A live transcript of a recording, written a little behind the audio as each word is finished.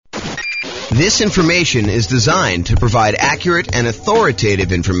This information is designed to provide accurate and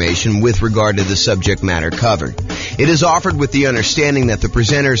authoritative information with regard to the subject matter covered. It is offered with the understanding that the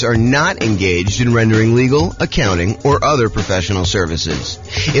presenters are not engaged in rendering legal, accounting, or other professional services.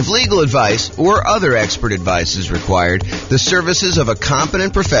 If legal advice or other expert advice is required, the services of a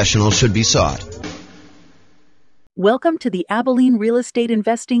competent professional should be sought. Welcome to the Abilene Real Estate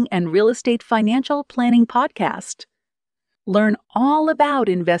Investing and Real Estate Financial Planning Podcast. Learn all about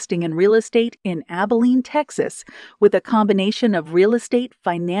investing in real estate in Abilene, Texas, with a combination of real estate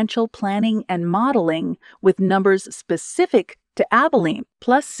financial planning and modeling with numbers specific to Abilene,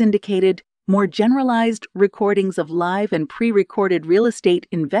 plus syndicated, more generalized recordings of live and pre-recorded real estate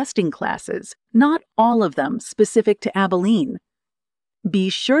investing classes, not all of them specific to Abilene. Be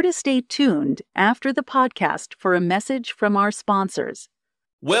sure to stay tuned after the podcast for a message from our sponsors.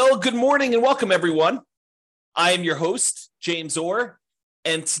 Well, good morning and welcome, everyone. I am your host, James Orr,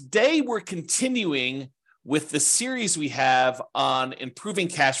 and today we're continuing with the series we have on improving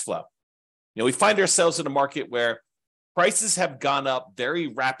cash flow. We find ourselves in a market where prices have gone up very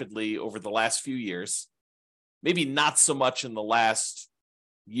rapidly over the last few years, maybe not so much in the last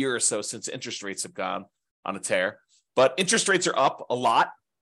year or so since interest rates have gone on a tear, but interest rates are up a lot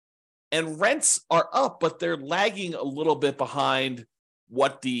and rents are up, but they're lagging a little bit behind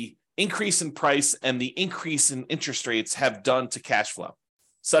what the increase in price and the increase in interest rates have done to cash flow,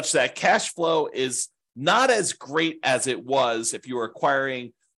 such that cash flow is not as great as it was if you were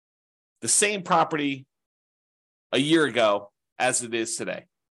acquiring the same property a year ago as it is today.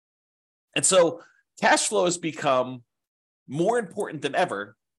 And so cash flow has become more important than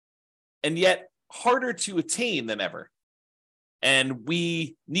ever, and yet harder to attain than ever. And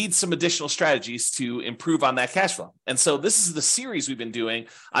we need some additional strategies to improve on that cash flow. And so this is the series we've been doing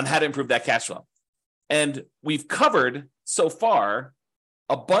on how to improve that cash flow. And we've covered so far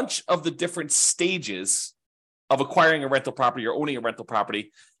a bunch of the different stages of acquiring a rental property or owning a rental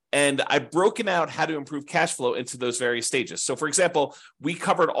property. And I've broken out how to improve cash flow into those various stages. So for example, we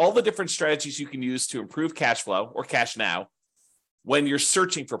covered all the different strategies you can use to improve cash flow or cash now when you're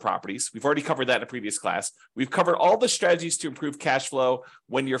searching for properties. We've already covered that in a previous class. We've covered all the strategies to improve cash flow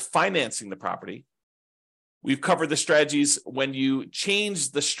when you're financing the property. We've covered the strategies when you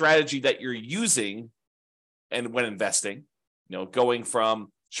change the strategy that you're using and when investing, going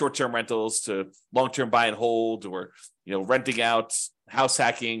from short-term rentals to long-term buy and hold, or, renting out, house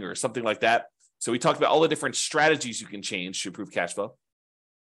hacking, or something like that. So we talked about all the different strategies you can change to improve cash flow.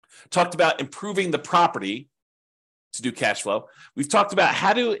 Talked about improving the property to do cash flow. We've talked about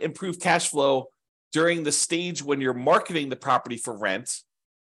how to improve cash flow during the stage when you're marketing the property for rent.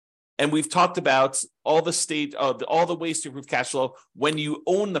 And we've talked about all the ways to improve cash flow when you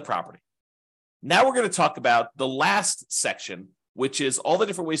own the property. Now we're going to talk about the last section, which is all the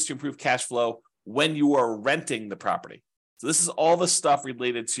different ways to improve cash flow when you are renting the property. So this is all the stuff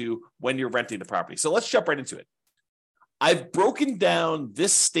related to when you're renting the property. So let's jump right into it. I've broken down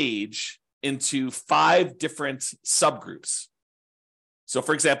this stage into 5 different subgroups. So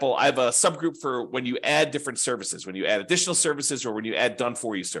for example, I have a subgroup for when you add different services, when you add additional services, or when you add done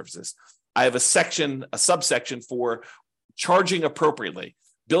for you services. I have a subsection for charging appropriately,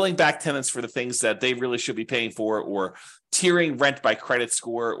 billing back tenants for the things that they really should be paying for, or tiering rent by credit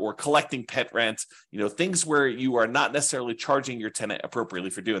score, or collecting pet rent, things where you are not necessarily charging your tenant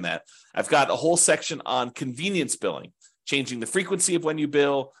appropriately for doing that. I've got a whole section on convenience billing, changing the frequency of when you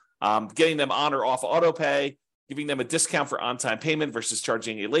bill, getting them on or off auto pay, giving them a discount for on-time payment versus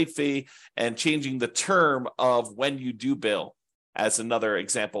charging a late fee, and changing the term of when you do bill as another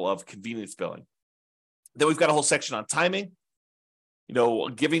example of convenience billing. Then we've got a whole section on timing,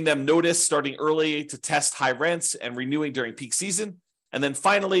 giving them notice starting early to test high rents and renewing during peak season. And then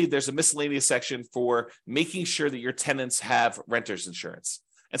finally, there's a miscellaneous section for making sure that your tenants have renter's insurance.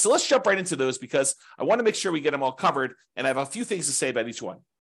 And so let's jump right into those because I want to make sure we get them all covered, and I have a few things to say about each one.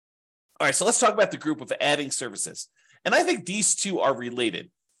 All right, so let's talk about the group of adding services. And I think these two are related.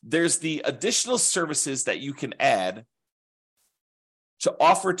 There's the additional services that you can add to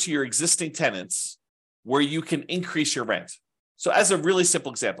offer to your existing tenants where you can increase your rent. So as a really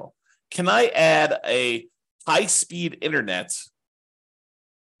simple example, can I add a high-speed internet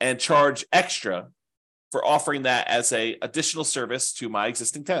and charge extra for offering that as an additional service to my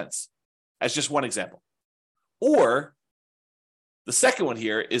existing tenants? As just one example. Or the second one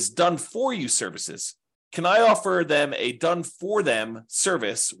here is done for you services. Can I offer them a done for them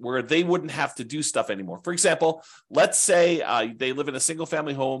service where they wouldn't have to do stuff anymore? For example, let's say they live in a single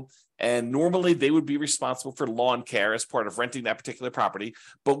family home and normally they would be responsible for lawn care as part of renting that particular property,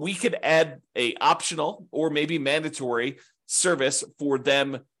 but we could add a optional or maybe mandatory service for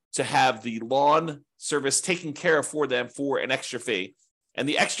them to have the lawn service taken care of for them for an extra fee. And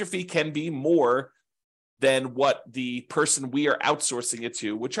the extra fee can be more than what the person we are outsourcing it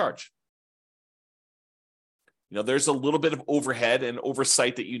to would charge. There's a little bit of overhead and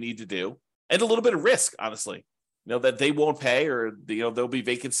oversight that you need to do, and a little bit of risk, honestly, that they won't pay, or, there'll be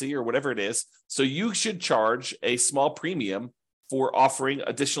vacancy or whatever it is. So you should charge a small premium for offering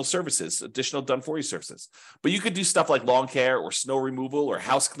additional services, additional done-for-you services. But you could do stuff like lawn care or snow removal or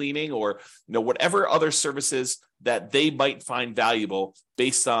house cleaning or whatever other services that they might find valuable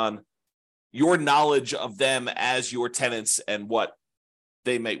based on your knowledge of them as your tenants and what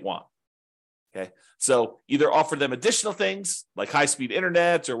they might want. Okay, so either offer them additional things like high-speed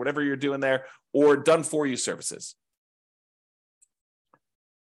internet or whatever you're doing there, or done-for-you services.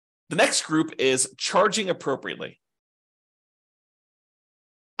 The next group is charging appropriately.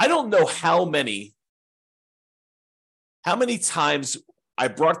 I don't know how many times I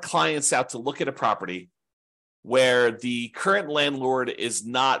brought clients out to look at a property where the current landlord is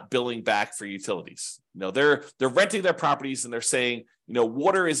not billing back for utilities. They're renting their properties and they're saying,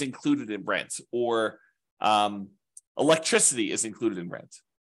 water is included in rent, or electricity is included in rent,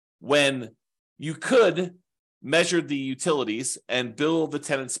 when you could measure the utilities and bill the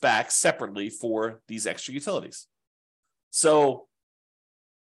tenants back separately for these extra utilities. So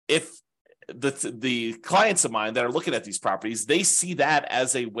if the clients of mine that are looking at these properties, they see that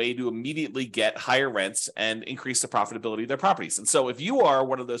as a way to immediately get higher rents and increase the profitability of their properties. And so if you are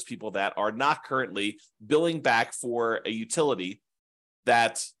one of those people that are not currently billing back for a utility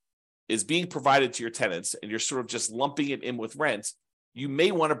that is being provided to your tenants, and you're sort of just lumping it in with rent, you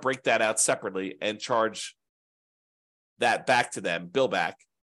may want to break that out separately and charge that back to them, bill back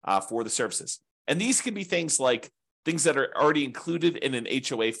for the services. And these can be things like things that are already included in an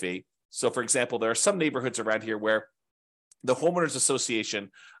HOA fee. So, for example, there are some neighborhoods around here where the homeowners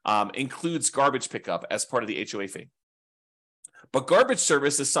association includes garbage pickup as part of the HOA fee. But garbage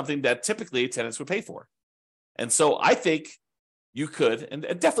service is something that typically tenants would pay for. And so I think you could, and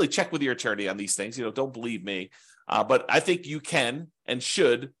definitely check with your attorney on these things, don't believe me, but I think you can and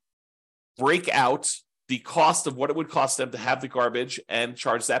should break out the cost of what it would cost them to have the garbage and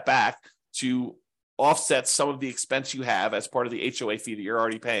charge that back to offset some of the expense you have as part of the HOA fee that you're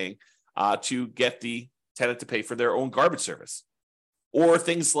already paying to get the tenant to pay for their own garbage service. Or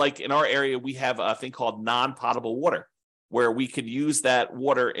things like in our area, we have a thing called non-potable water, where we can use that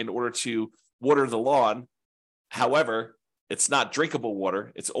water in order to water the lawn. However, it's not drinkable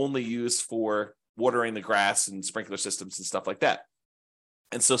water. It's only used for watering the grass and sprinkler systems and stuff like that.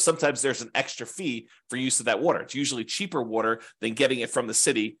 And so sometimes there's an extra fee for use of that water. It's usually cheaper water than getting it from the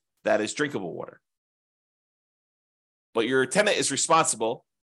city that is drinkable water. But your tenant is responsible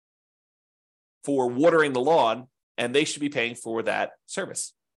for watering the lawn, and they should be paying for that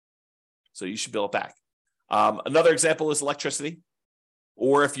service. So you should bill it back. Another example is electricity.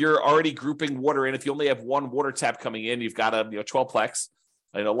 Or if you're already grouping water in, if you only have one water tap coming in, you've got a 12-plex.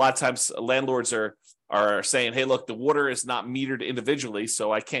 A lot of times landlords are saying, hey, look, the water is not metered individually,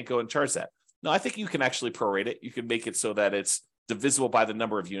 so I can't go and charge that. No, I think you can actually prorate it. You can make it so that it's divisible by the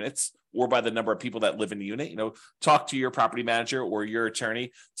number of units or by the number of people that live in the unit. Talk to your property manager or your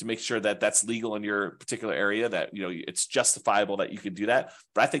attorney to make sure that that's legal in your particular area, that it's justifiable that you can do that.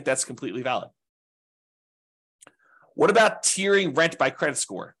 But I think that's completely valid. What about tiering rent by credit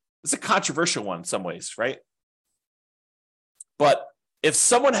score? It's a controversial one in some ways, right? But if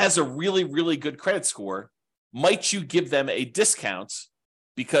someone has a really, really good credit score, might you give them a discount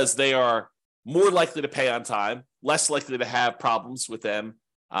because they are more likely to pay on time, less likely to have problems with them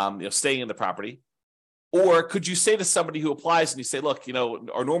staying in the property? Or could you say to somebody who applies and you say, look,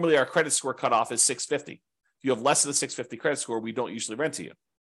 or normally our credit score cutoff is 650. If you have less than a 650 credit score, we don't usually rent to you.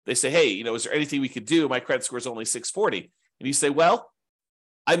 They say, hey, is there anything we could do? My credit score is only 640. And you say, well,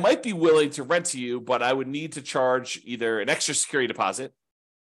 I might be willing to rent to you, but I would need to charge either an extra security deposit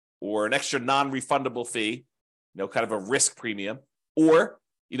or an extra non-refundable fee, kind of a risk premium, or,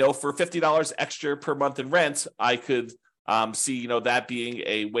 for $50 extra per month in rent, I could see, that being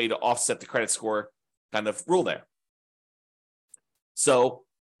a way to offset the credit score kind of rule there. So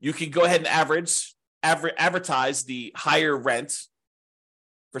you can go ahead and advertise the higher rent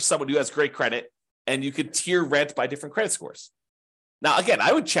for someone who has great credit, and you could tier rent by different credit scores. Now, again,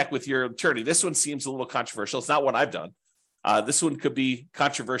 I would check with your attorney. This one seems a little controversial. It's not what I've done. This one could be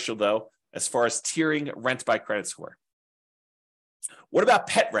controversial, though, as far as tiering rent by credit score. What about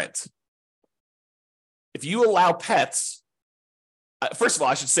pet rent? If you allow pets, first of all,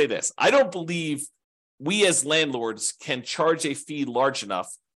 I should say this. I don't believe we as landlords can charge a fee large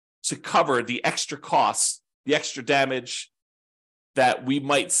enough to cover the extra costs, the extra damage, that we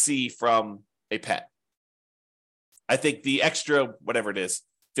might see from a pet. I think the extra, whatever it is,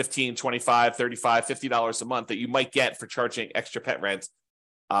 $15, $25, $35, $50 a month that you might get for charging extra pet rent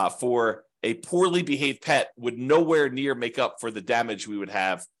for a poorly behaved pet would nowhere near make up for the damage we would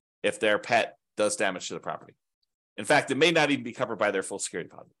have if their pet does damage to the property. In fact, it may not even be covered by their full security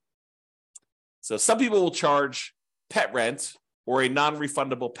deposit. So some people will charge pet rent or a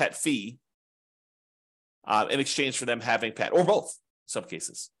non-refundable pet fee in exchange for them having pet, or both in some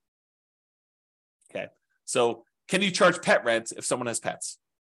cases. Okay, so can you charge pet rent if someone has pets?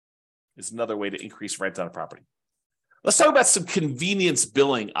 Is another way to increase rent on a property. Let's talk about some convenience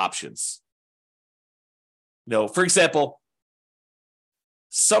billing options. For example,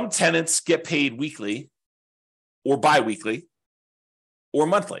 some tenants get paid weekly or bi-weekly or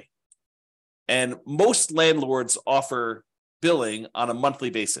monthly. And most landlords offer billing on a monthly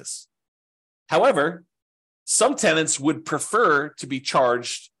basis. However, some tenants would prefer to be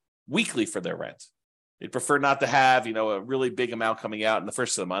charged weekly for their rent. They'd prefer not to have, a really big amount coming out in the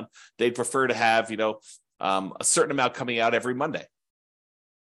first of the month. They'd prefer to have, a certain amount coming out every Monday.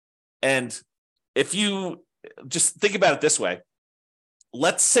 And if you just think about it this way,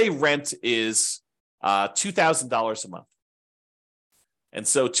 let's say rent is $2,000 a month. And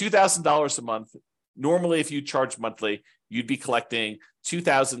so $2,000 a month, normally if you charge monthly, you'd be collecting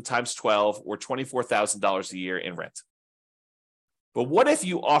 $2,000 times 12 or $24,000 a year in rent. But what if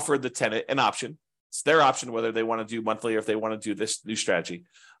you offered the tenant an option? It's their option whether they want to do monthly or if they want to do this new strategy.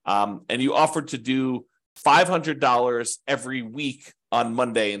 And you offered to do $500 every week on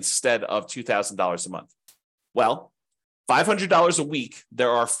Monday instead of $2,000 a month. Well, $500 a week,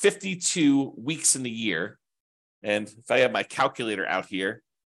 there are 52 weeks in the year. And if I have my calculator out here,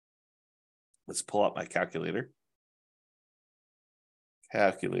 let's pull up my calculator.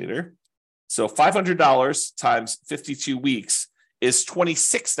 So $500 times 52 weeks is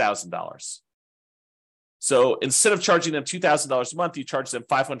 $26,000. So instead of charging them $2,000 a month, you charge them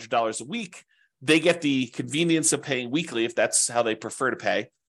 $500 a week. They get the convenience of paying weekly if that's how they prefer to pay.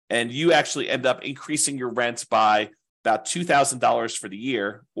 And you actually end up increasing your rent by about $2,000 for the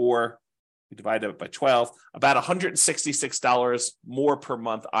year, or we divide it by 12, about $166 more per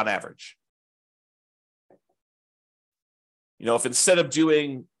month on average. If instead of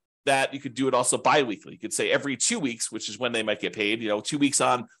doing that, you could do it also bi-weekly. You could say every 2 weeks, which is when they might get paid, 2 weeks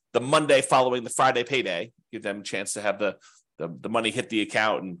on the Monday following the Friday payday, give them a chance to have the money hit the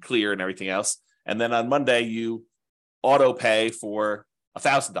account and clear and everything else. And then on Monday, you auto pay for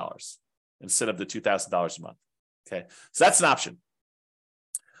 $1,000 instead of the $2,000 a month. Okay, so that's an option.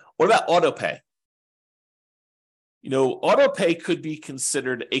 What about auto pay? Auto pay could be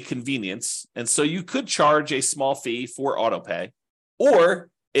considered a convenience. And so you could charge a small fee for auto pay. Or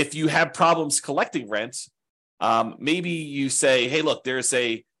if you have problems collecting rent, maybe you say, hey, look, there's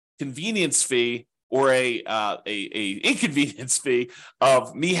a convenience fee or a inconvenience fee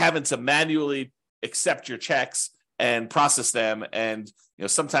of me having to manually accept your checks and process them. And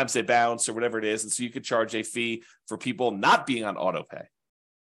sometimes they bounce or whatever it is. And so you could charge a fee for people not being on auto pay.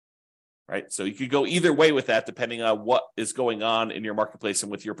 Right. So you could go either way with that, depending on what is going on in your marketplace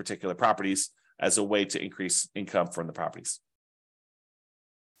and with your particular properties as a way to increase income from the properties.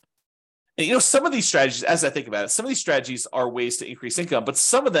 And, some of these strategies, as I think about it, some of these strategies are ways to increase income, but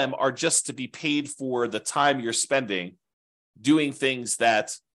some of them are just to be paid for the time you're spending doing things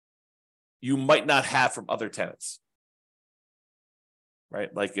that you might not have from other tenants.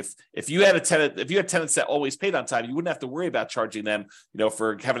 Right? Like if you had tenants that always paid on time, you wouldn't have to worry about charging them,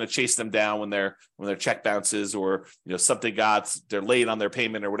 for having to chase them down when their check bounces or, they're late on their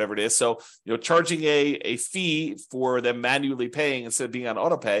payment or whatever it is. So, charging a fee for them manually paying instead of being on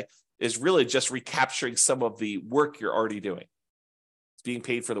auto pay is really just recapturing some of the work you're already doing. It's being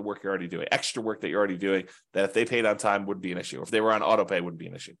paid for the work you're already doing, extra work that you're already doing that if they paid on time wouldn't be an issue. Or if they were on auto pay, wouldn't be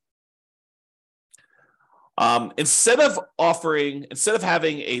an issue. Instead of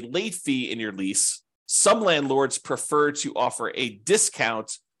having a late fee in your lease, some landlords prefer to offer a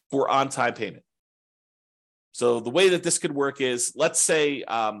discount for on-time payment. So the way that this could work is, let's say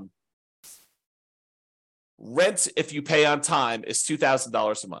rent, if you pay on time, is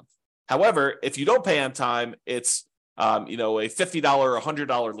 $2,000 a month. However, if you don't pay on time, it's a $50 or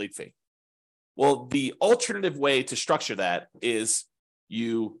 $100 late fee. Well, the alternative way to structure that is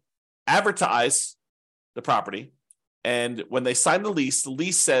you advertise the property, and when they sign the lease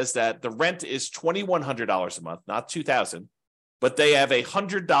says that the rent is $2,100 a month, not $2,000, but they have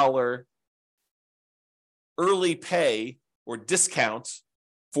 $100 early pay or discount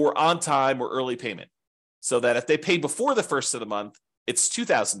for on-time or early payment. So that if they pay before the first of the month, it's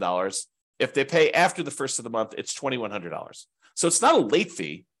 $2,000. If they pay after the first of the month, it's $2,100. So it's not a late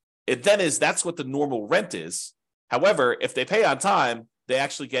fee. That's what the normal rent is. However, if they pay on time, they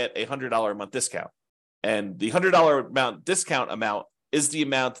actually get a $100 a month discount. And the $100 discount amount is the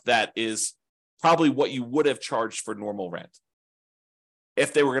amount that is probably what you would have charged for normal rent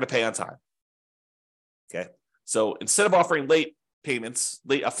if they were going to pay on time. Okay. So instead of offering late payments,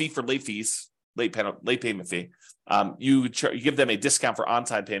 a fee for late fees, late payment fee, you give them a discount for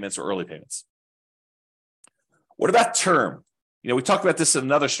on-time payments or early payments. What about term? We talked about this in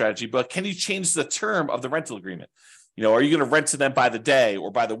another strategy, but can you change the term of the rental agreement? Are you going to rent to them by the day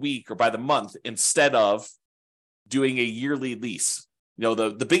or by the week or by the month instead of doing a yearly lease?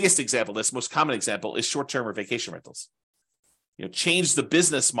 The biggest example, this most common example, is short-term or vacation rentals. Change the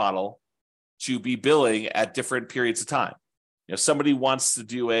business model to be billing at different periods of time. Somebody wants to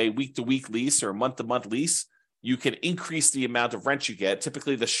do a week-to-week lease or a month-to-month lease, you can increase the amount of rent you get.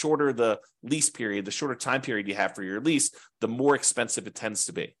 Typically, the shorter the lease period, the shorter time period you have for your lease, the more expensive it tends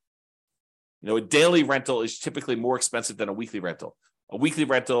to be. A daily rental is typically more expensive than a weekly rental. A weekly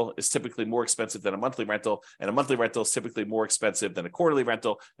rental is typically more expensive than a monthly rental, and a monthly rental is typically more expensive than a quarterly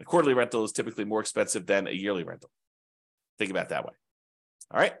rental, and a quarterly rental is typically more expensive than a yearly rental. Think about it that way.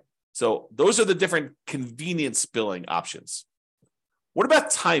 All right? So those are the different convenience billing options. What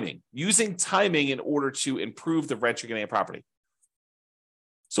about timing? Using timing in order to improve the rent you're getting on property.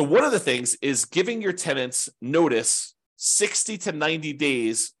 So one of the things is giving your tenants notice 60 to 90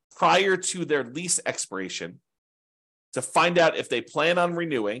 days prior to their lease expiration to find out if they plan on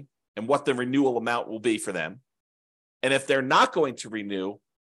renewing and what the renewal amount will be for them. And if they're not going to renew,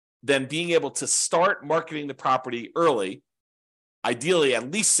 then being able to start marketing the property early, ideally at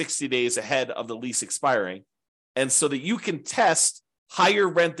least 60 days ahead of the lease expiring, and so that you can test higher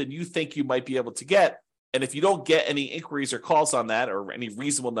rent than you think you might be able to get. And if you don't get any inquiries or calls on that, or any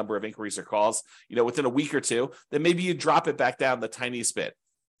reasonable number of inquiries or calls, within a week or two, then maybe you drop it back down the tiniest bit.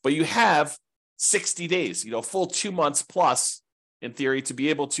 But you have 60 days, full 2 months plus, in theory, to be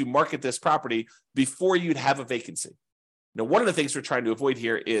able to market this property before you'd have a vacancy. One of the things we're trying to avoid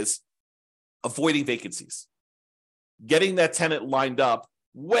here is avoiding vacancies. Getting that tenant lined up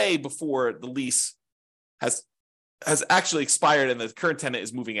way before the lease has actually expired and the current tenant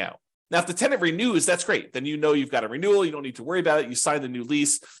is moving out. Now, if the tenant renews, that's great. Then you've got a renewal. You don't need to worry about it. You sign the new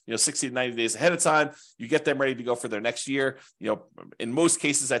lease, 60 to 90 days ahead of time. You get them ready to go for their next year. In most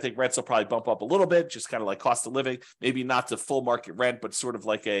cases, I think rents will probably bump up a little bit, just kind of like cost of living, maybe not to full market rent, but sort of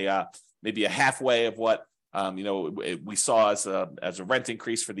like maybe a halfway of what we saw as a rent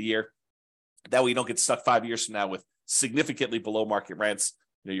increase for the year. That way you don't get stuck 5 years from now with significantly below market rents.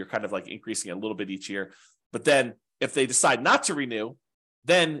 You're kind of like increasing a little bit each year. But then if they decide not to renew,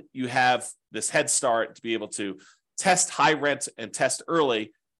 then you have this head start to be able to test high rent and test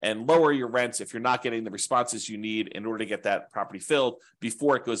early and lower your rents if you're not getting the responses you need in order to get that property filled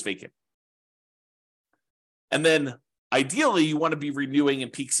before it goes vacant. And then ideally, you want to be renewing in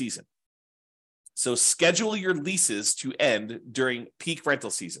peak season. So schedule your leases to end during peak rental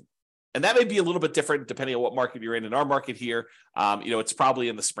season. And that may be a little bit different depending on what market you're in. In our market here, it's probably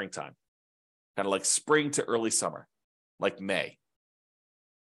in the springtime, kind of like spring to early summer, like May.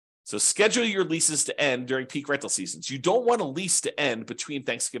 So schedule your leases to end during peak rental seasons. You don't want a lease to end between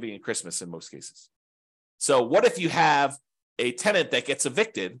Thanksgiving and Christmas in most cases. So what if you have a tenant that gets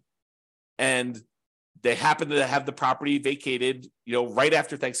evicted and they happen to have the property vacated, right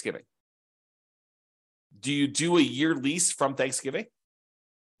after Thanksgiving? Do you do a year lease from Thanksgiving?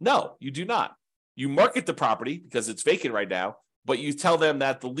 No, you do not. You market the property because it's vacant right now, but you tell them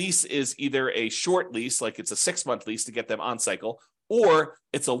that the lease is either a short lease, like it's a 6-month lease to get them on cycle, or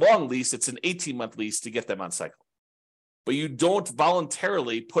it's a long lease, it's an 18-month lease to get them on cycle. But you don't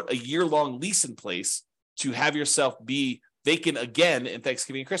voluntarily put a year-long lease in place to have yourself be vacant again in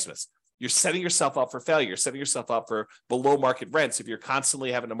Thanksgiving and Christmas. You're setting yourself up for failure. You're setting yourself up for below market rents if you're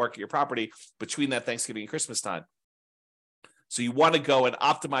constantly having to market your property between that Thanksgiving and Christmas time. So you want to go and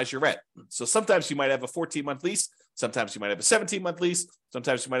optimize your rent. So sometimes you might have a 14-month lease. Sometimes you might have a 17-month lease.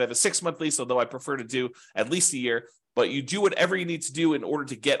 Sometimes you might have a 6-month lease, although I prefer to do at least a year. But you do whatever you need to do in order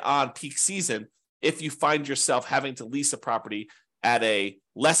to get on peak season if you find yourself having to lease a property at a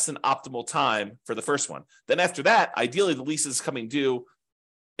less than optimal time for the first one. Then after that, ideally the lease is coming due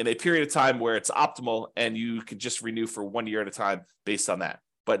in a period of time where it's optimal and you can just renew for 1 year at a time based on that.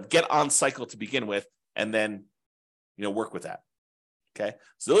 But get on cycle to begin with and then work with that. Okay.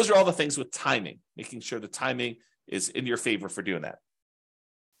 So those are all the things with timing, making sure the timing is in your favor for doing that.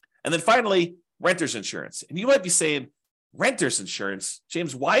 And then finally, renter's insurance. And you might be saying, renter's insurance?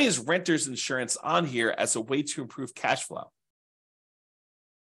 James, why is renter's insurance on here as a way to improve cash flow?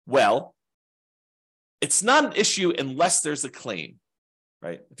 Well, It's not an issue unless there's a claim,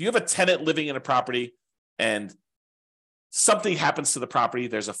 right? If you have a tenant living in a property and something happens to the property,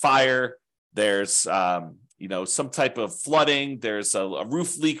 there's a fire, there's some type of flooding, there's a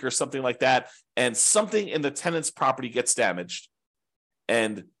roof leak or something like that, and something in the tenant's property gets damaged,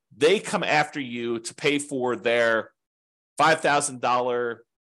 and they come after you to pay for their $5,000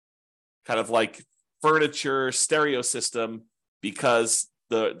 kind of like furniture stereo system because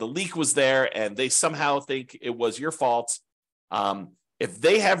the leak was there and they somehow think it was your fault. If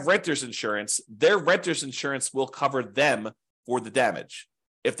they have renter's insurance, their renter's insurance will cover them for the damage.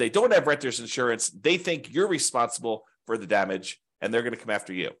 If they don't have renter's insurance, they think you're responsible for the damage and they're going to come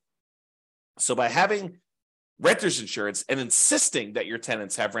after you. So by having renter's insurance and insisting that your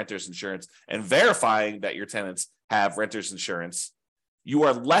tenants have renter's insurance and verifying that your tenants have renter's insurance, you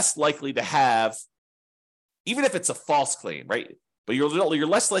are less likely to have, even if it's a false claim, right? But you're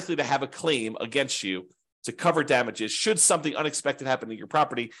less likely to have a claim against you to cover damages should something unexpected happen to your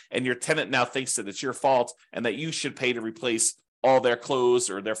property and your tenant now thinks that it's your fault and that you should pay to replace all their clothes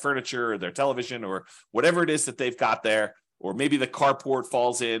or their furniture or their television or whatever it is that they've got there. Or maybe the carport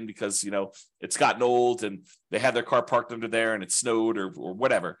falls in because, it's gotten old and they have their car parked under there and it snowed or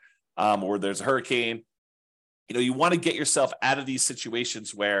whatever, or there's a hurricane. You want to get yourself out of these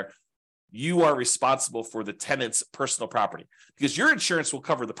situations where you are responsible for the tenant's personal property because your insurance will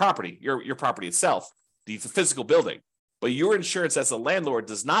cover the property, your property itself, the physical building. But your insurance as a landlord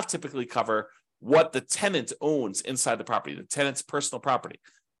does not typically cover what the tenant owns inside the property, the tenant's personal property.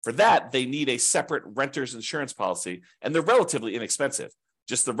 For that, they need a separate renter's insurance policy, and they're relatively inexpensive.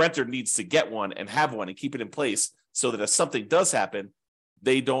 Just the renter needs to get one and have one and keep it in place so that if something does happen,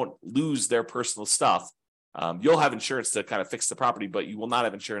 they don't lose their personal stuff. You'll have insurance to kind of fix the property, but you will not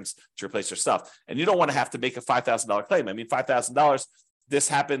have insurance to replace your stuff. And you don't want to have to make a $5,000 claim. I mean, $5,000, this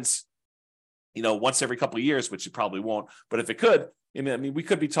happens, once every couple of years, which you probably won't. But if it could, we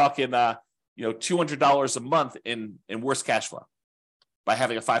could be talking, $200 a month in worst cash flow by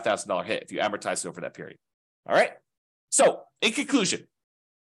having a $5,000 hit if you amortize it over that period. All right. So in conclusion,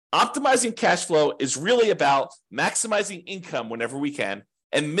 optimizing cash flow is really about maximizing income whenever we can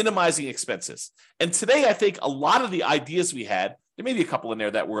and minimizing expenses. And today, I think a lot of the ideas we had, there may be a couple in there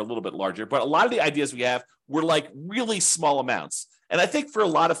that were a little bit larger, but a lot of the ideas we have were like really small amounts. And I think for a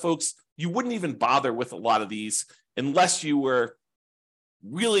lot of folks, you wouldn't even bother with a lot of these unless you were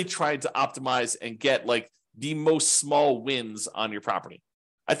really trying to optimize and get like the most small wins on your property.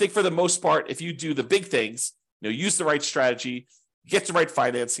 I think for the most part, if you do the big things, use the right strategy, get the right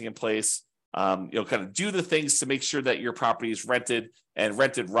financing in place, kind of do the things to make sure that your property is rented and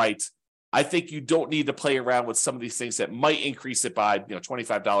rented right. I think you don't need to play around with some of these things that might increase it by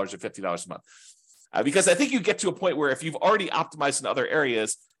 $25 or $50 a month. Because I think you get to a point where if you've already optimized in other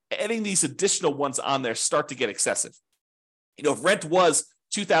areas, adding these additional ones on there start to get excessive. If rent was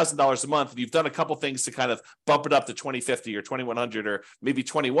 $2,000 a month, and you've done a couple things to kind of bump it up to $2,050 or $2,100 or maybe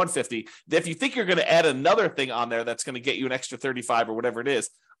 $2,150, if you think you're going to add another thing on there that's going to get you an extra $35 or whatever it is,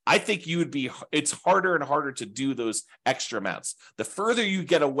 I think it's harder and harder to do those extra amounts. The further you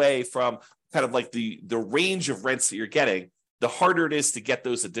get away from kind of like the range of rents that you're getting, the harder it is to get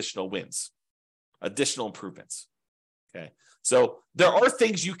those additional wins, additional improvements. Okay. So there are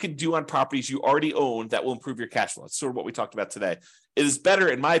things you can do on properties you already own that will improve your cash flow. That's sort of what we talked about today. It is better,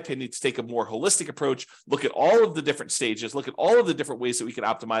 in my opinion, to take a more holistic approach, look at all of the different stages, look at all of the different ways that we can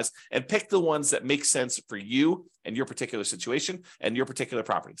optimize, and pick the ones that make sense for you and your particular situation and your particular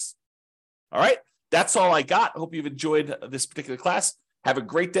properties. All right. That's all I got. I hope you've enjoyed this particular class. Have a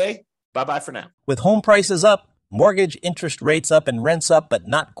great day. Bye-bye for now. With home prices up, mortgage interest rates up, and rents up, but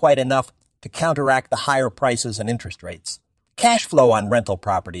not quite enough to counteract the higher prices and interest rates. Cash flow on rental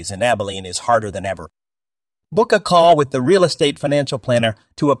properties in Abilene is harder than ever. Book a call with the Real Estate Financial Planner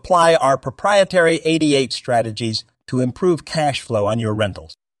to apply our proprietary 88 strategies to improve cash flow on your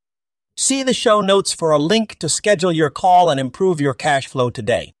rentals. See the show notes for a link to schedule your call and improve your cash flow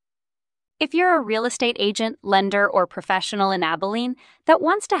today. If you're a real estate agent, lender, or professional in Abilene that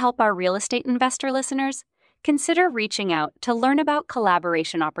wants to help our real estate investor listeners, consider reaching out to learn about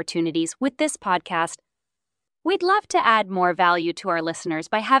collaboration opportunities with this podcast. We'd love to add more value to our listeners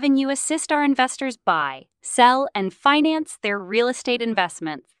by having you assist our investors buy, sell, and finance their real estate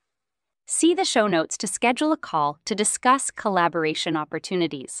investments. See the show notes to schedule a call to discuss collaboration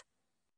opportunities.